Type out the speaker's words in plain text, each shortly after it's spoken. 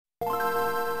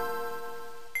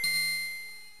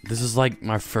This is like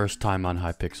my first time on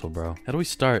Hypixel, bro. How do we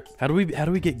start? How do we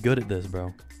get good at this,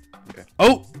 bro? Okay.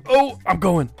 Oh, I'm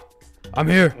going. I'm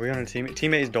here. We're on a teammate.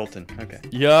 Teammate is Dalton. Okay.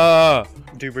 Yeah.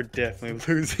 Dude, we're definitely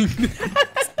losing.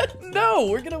 No,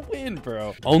 we're gonna win,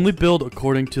 bro. Only build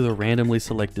according to the randomly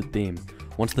selected theme.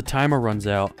 Once the timer runs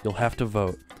out, you'll have to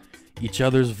vote. Each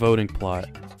other's plot.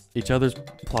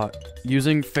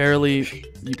 Using fairly,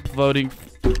 voting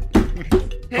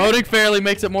fairly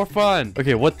makes it more fun.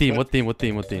 Okay, what theme?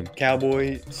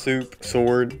 Cowboy, soup,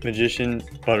 sword, magician,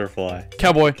 butterfly.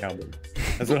 Cowboy.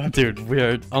 That's what I'm Dude, we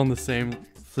are on the same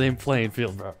playing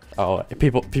field, bro. Oh,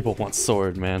 people want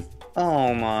sword, man.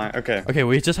 Oh my. Okay. Okay,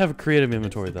 we just have a creative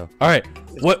inventory though. All right.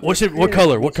 What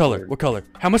color?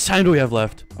 How much time do we have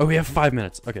left? Oh, we have 5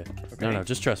 minutes. Okay. No,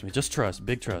 just trust me. Just trust.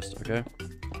 Big trust, okay?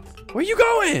 Where you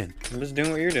going? I'm just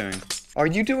doing what you're doing. Are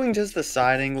you doing just the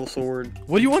side angle sword?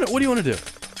 What do you want to do?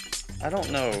 I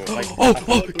don't know. Like,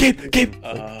 Gabe.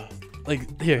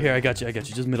 Like here, I got you.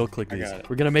 Just middle click these.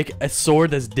 We're gonna make a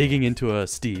sword that's digging into a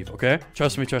Steve, okay?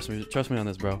 Trust me on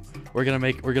this, bro. We're gonna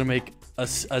make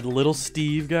a little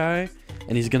Steve guy,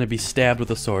 and he's gonna be stabbed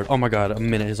with a sword. Oh my god, a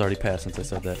minute has already passed since I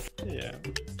said that. Yeah.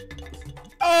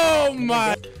 Oh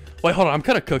my. Wait, hold on. I'm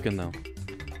kind of cooking though.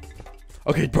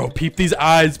 Okay, bro. Peep these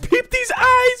eyes, bro.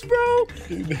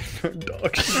 Dude, they're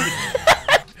dog shit.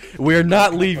 We're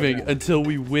not leaving until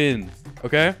we win.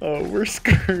 Okay? Oh, we're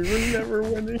screwed. We're never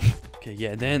winning. Okay,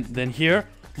 yeah. Then here.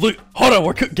 Look, hold on.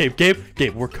 We're cooking.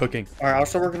 Gabe, we're cooking. All right, I'll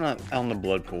start working on the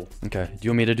blood pool. Okay. Do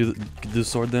you want me to do the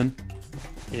sword then?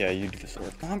 Yeah, you do the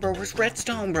sword. Come on, bro. Where's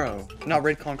redstone, bro? No,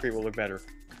 red concrete will look better.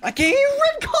 I can't use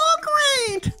red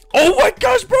concrete. Oh my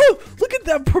gosh, bro! Look at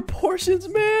that proportions,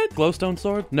 man. Glowstone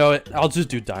sword? No, I'll just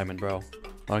do diamond, bro. All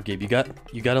right, Gabe. You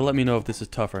gotta let me know if this is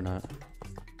tough or not.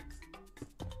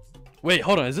 Wait,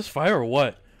 hold on. Is this fire or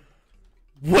what?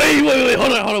 Wait,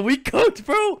 hold on. We cooked,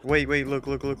 bro. Wait, look.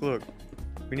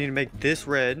 We need to make this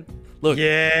red. Look.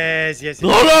 Yes.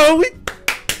 Hold on,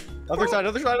 Other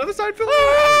side, Phil.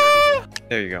 Ah!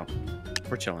 There you go.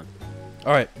 We're chilling.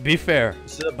 All right, be fair.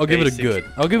 I'll give it a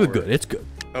good. It's good.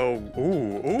 Oh,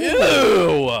 ooh.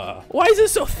 Ew. Why is it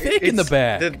so thick in the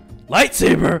back?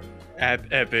 Lightsaber.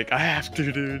 Epic. I have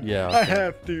to, dude. Yeah. I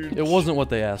have to. It wasn't what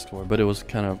they asked for, but it was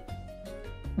kind of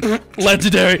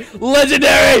legendary.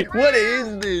 Legendary. What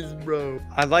is this, bro?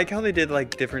 I like how they did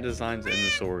like different designs in the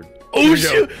sword. Oh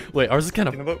shoot! Wait, ours is kind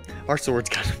of. Our sword's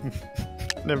kind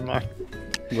of. Never mind.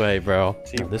 Wait, bro.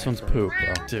 No, this one's poop,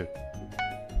 bro. Dude.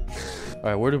 All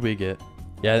right, where did we get?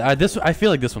 Yeah, I feel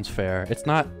like this one's fair. It's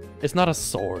not a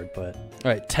sword, but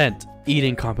all right. Tent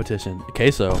eating competition.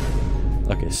 Queso.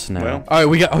 Okay, snap. Well, all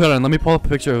right, hold on. Let me pull up a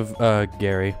picture of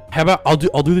Gary. How about I'll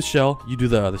do the shell. You do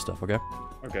the other stuff, okay?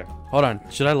 Okay. Hold on.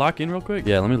 Should I lock in real quick?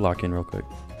 Yeah, let me lock in real quick.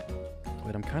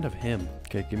 Wait, I'm kind of him.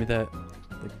 Okay, give me the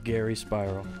Gary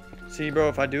spiral. See, bro,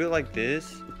 if I do it like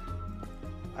this,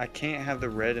 I can't have the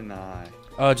red in the eye.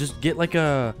 Just get like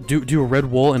a do a red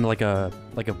wool and like a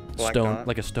Black stone dot?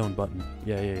 like a stone button.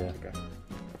 Yeah. Okay.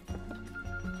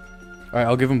 All right,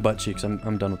 I'll give him butt cheeks.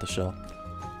 I'm done with the shell.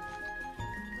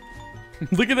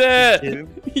 Look at that!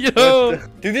 Yo!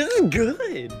 Dude, this is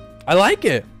good. I like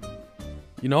it.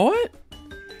 You know what?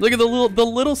 Look at the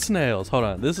little snails. Hold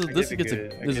on. This is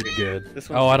good.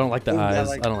 Oh, I don't like the eyes.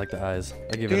 I don't like the eyes.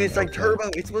 I give it. Dude, it's like turbo.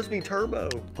 It's supposed to be turbo.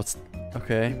 What's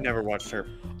okay? You've never watched Turbo.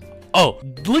 Oh,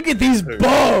 look at these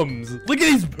bums! Look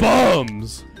at these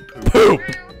bums! Poop!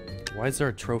 Why is there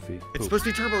a trophy? Poop. It's supposed to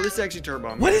be turbo. This is actually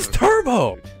turbo. What is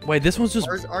turbo? Wait, this one's just.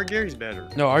 Our Gary's better.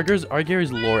 No, our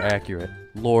Gary's lore accurate.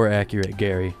 Lore accurate,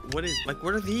 Gary. What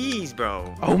are these,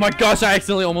 bro? Oh my gosh, I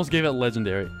accidentally almost gave it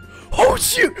legendary. Oh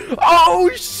shoot! Oh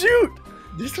shoot!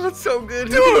 This one's so good.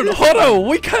 Dude, hold on.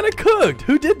 We kind of cooked.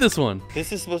 Who did this one?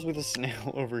 This is supposed to be the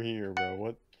snail over here, bro.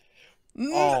 What?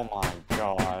 Oh my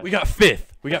god. We got fifth.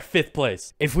 We got fifth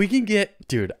place. If we can get,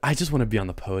 dude, I just want to be on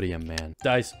the podium, man.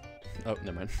 Dice. Oh,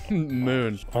 never mind.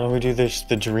 Moon. Why don't we do this?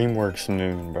 The DreamWorks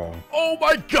moon, bro. Oh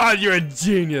my god, you're a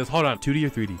genius. Hold on. 2D or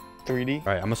 3D? 3D. All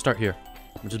right, I'm gonna start here.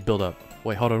 We'll just build up.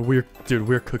 Wait, hold on. We're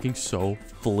cooking so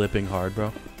flipping hard,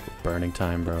 bro. Burning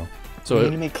time, bro. So we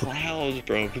need to make clouds,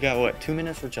 bro. We got what? 2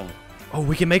 minutes for chilling. Oh,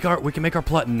 we can make our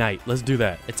plot night. Let's do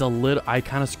that. It's a little. I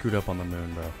kind of screwed up on the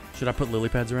moon, bro. Should I put lily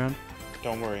pads around?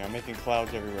 Don't worry, I'm making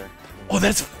clouds everywhere. Oh,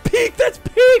 that's pink. That's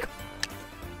pink.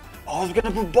 Oh, I was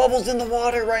gonna put bubbles in the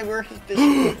water right where his fish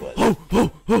was.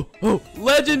 Oh!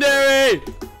 Legendary.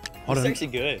 Hold on. That's actually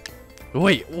good.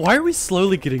 Wait, why are we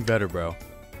slowly getting better, bro?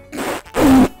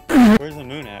 Where's the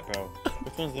moon at, bro?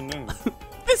 Which one's the moon?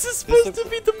 This is supposed to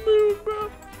be the moon, bro.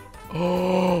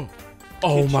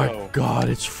 Oh my god,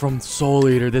 it's from Soul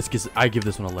Eater. I give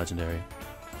this one a legendary.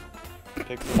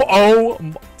 Oh,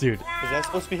 dude. Is that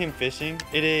supposed to be him fishing?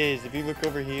 It is. If you look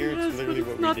over here, it's literally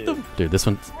what we did. Dude, this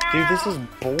one. Dude, this is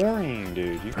boring,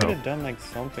 dude. You could have done like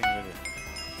something with it.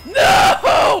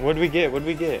 No! What did we get? What did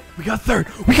we get? We got third.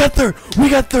 We got third. We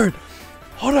got third.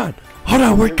 Hold on. Hold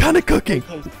on. We're kind of cooking.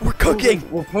 We're cooking.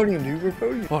 We're podium, dude. We're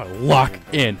podium. Hold on. Lock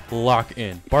in. Lock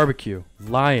in. Barbecue.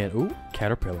 Lion. Ooh.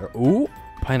 Caterpillar. Ooh.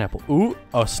 Pineapple. Ooh.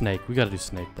 Oh, snake. We got to do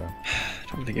snake, though.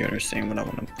 I don't think you understand what I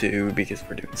want to do because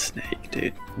we're doing snake,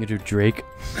 dude. You do Drake.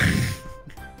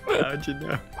 How'd you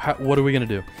know? What are we gonna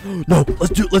do? No,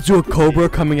 let's do a cobra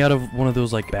coming out of one of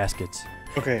those like baskets.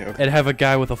 Okay. And have a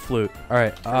guy with a flute. All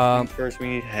right. First we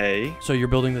need hay. So you're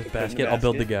building this basket. I'll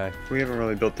build the guy. We haven't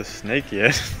really built the snake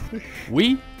yet.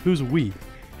 We? Who's we?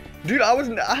 Dude,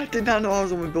 I did not know I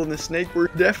was only building a snake. We're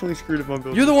definitely screwed if I'm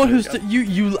building. You're the one who's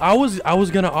I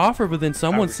was gonna offer, but then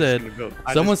someone said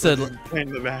playing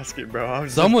the basket, bro.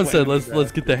 Someone said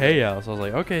let's get the hay out. So I was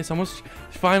like, okay, someone's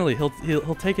finally he'll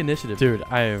take initiative. Dude,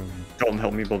 I am. Don't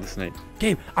help me build the snake.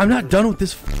 Gabe, I'm not done with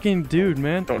this fucking dude,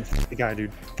 man. Don't the guy,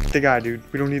 dude. The guy, dude.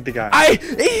 We don't need the guy.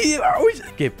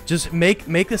 Gabe, just make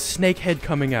the snake head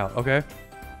coming out, okay?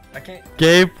 I can't.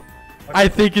 Gabe, I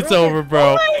think it's over,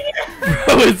 bro.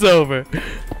 Bro, it's over.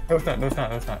 No, it's not. No, it's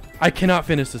not. No, it's not. I cannot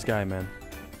finish this guy, man.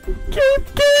 Gabe,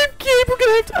 we're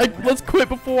gonna have to. Let's quit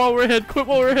while we're ahead. Quit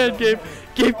while we're ahead, Gabe.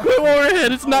 Gabe, quit while we're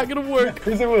ahead. It's not gonna work.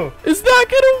 Yes, it will. It's not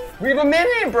gonna. We have a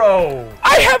minute, bro.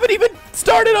 I haven't even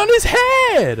started on his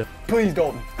head. Please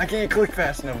don't. I can't click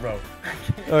fast enough, bro.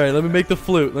 All right, let me make the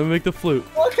flute. Let me make the flute.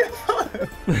 Fucking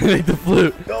Let me make the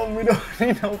flute. No, we don't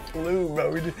need no flute,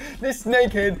 bro. This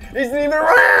snakehead isn't even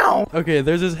around. Okay,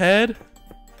 there's his head.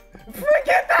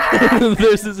 Forget that!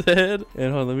 There's his head.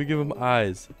 And hold on, let me give him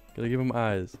eyes. Gotta give him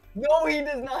eyes. No, he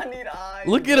does not need eyes.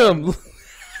 Look at him. What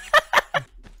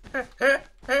are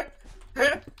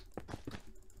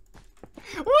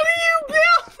you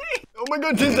building? Oh my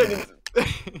god, 10 seconds.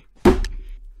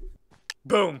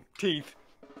 Boom, teeth.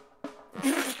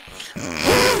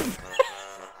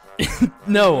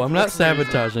 No, I'm not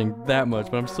sabotaging that much,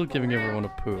 but I'm still giving everyone a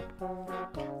poop.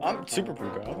 I'm super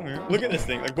poop out. Look at this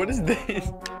thing. Like, what is this?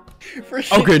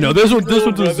 Okay, no, this one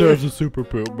deserves a super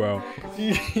poop, bro.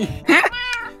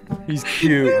 He's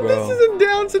cute, bro. This is a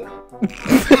Down syndrome.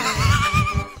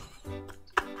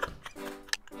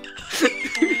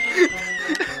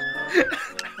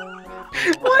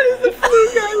 Why does the flu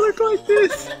guy look like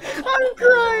this? I'm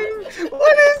crying.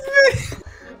 What is this?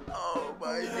 Oh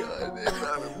my god.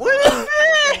 What is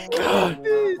this? What is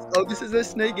this? Oh, this is a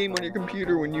snake game on your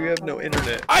computer when you have no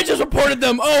internet. I just reported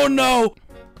them. Oh no.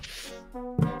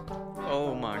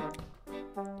 Oh my.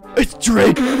 It's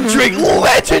Drake. Drake,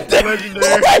 legendary.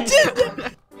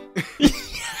 Legendary.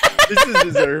 This is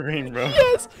deserving, bro.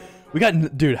 Yes. We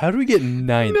got, dude, how do we get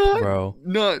 9th, bro?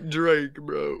 Not Drake,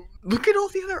 bro. Look at all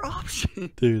the other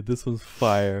options. Dude, this one's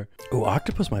fire. Oh,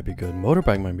 octopus might be good.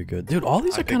 Motorbike might be good. Dude, all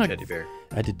these are kind of... teddy bear.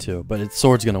 I did too, but it's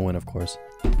sword's gonna win, of course.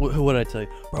 What did I tell you?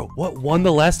 Bro, what won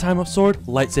the last time of sword?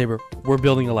 Lightsaber. We're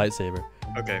building a lightsaber.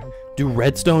 Okay. Do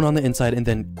redstone on the inside and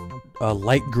then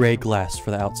light gray glass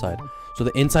for the outside. So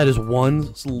the inside is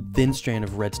one thin strand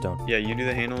of redstone. Yeah, you do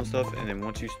the handle and stuff, and then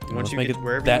once you make get it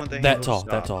wherever that, you want the handle,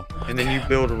 that tall. And then you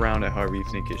build around it however you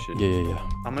think it should. Yeah.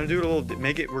 I'm gonna do it a little.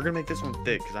 We're gonna make this one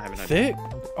thick because I have an idea. Thick?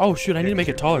 Oh shoot! I need to make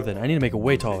it taller then. I need to make it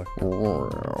way taller.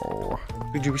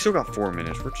 Dude, we still got 4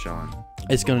 minutes. We're chilling.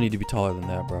 It's gonna need to be taller than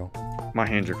that, bro. My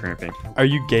hands are cramping. Are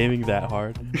you gaming that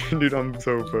hard? Dude, I'm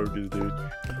so focused, dude.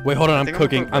 Wait, hold on. I'm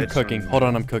cooking. I'm cooking. Hold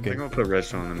on. I'm I'm cooking. gonna put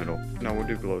redstone in the middle. No, we'll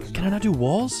do glows. Can I not do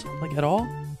walls? Like at all?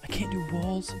 I can't do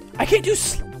walls. I can't do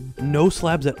no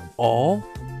slabs at all.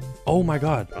 Oh my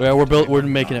god. Yeah, we're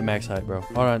making it max height, bro.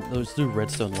 Hold on. Let's do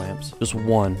redstone lamps. Just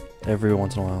one every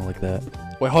once in a while like that.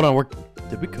 Wait, hold on.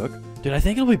 Did we cook? Dude, I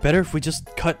think it'll be better if we just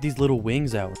cut these little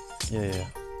wings out. Yeah.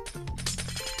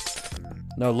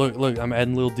 No, look. I'm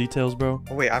adding little details, bro.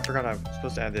 Oh wait, I forgot I was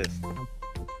supposed to add this.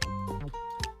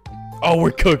 Oh,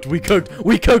 we're cooked. We cooked.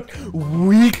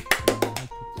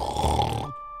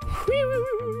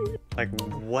 Like,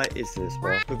 what is this,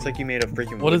 bro? Looks like you made a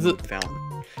freaking what is it?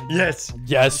 Fountain. Yes.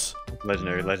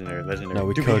 Legendary. No,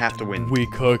 we Dude, cooked. we have to win. We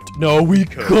cooked. No, we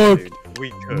cooked. Dude. We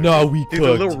cooked. No, we Dude,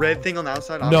 cooked. the little red thing on the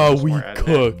outside. No, we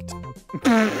cooked.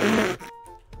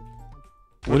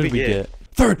 What did we get?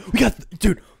 Third. We got,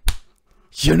 dude.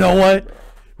 You know what?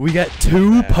 We got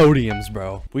 2 podiums,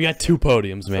 bro. We got 2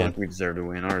 podiums, man. Like we deserve to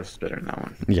win. Ours is better than that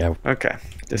one. Yeah. Okay.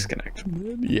 Disconnect.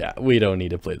 Yeah, we don't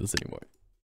need to play this anymore.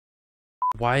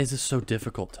 Why is this so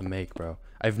difficult to make, bro?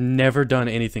 I've never done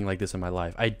anything like this in my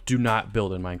life. I do not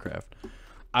build in Minecraft.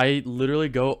 I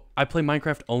literally I play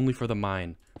Minecraft only for the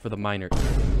miner.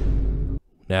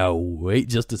 Now wait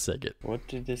just a second. What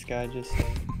did this guy just say?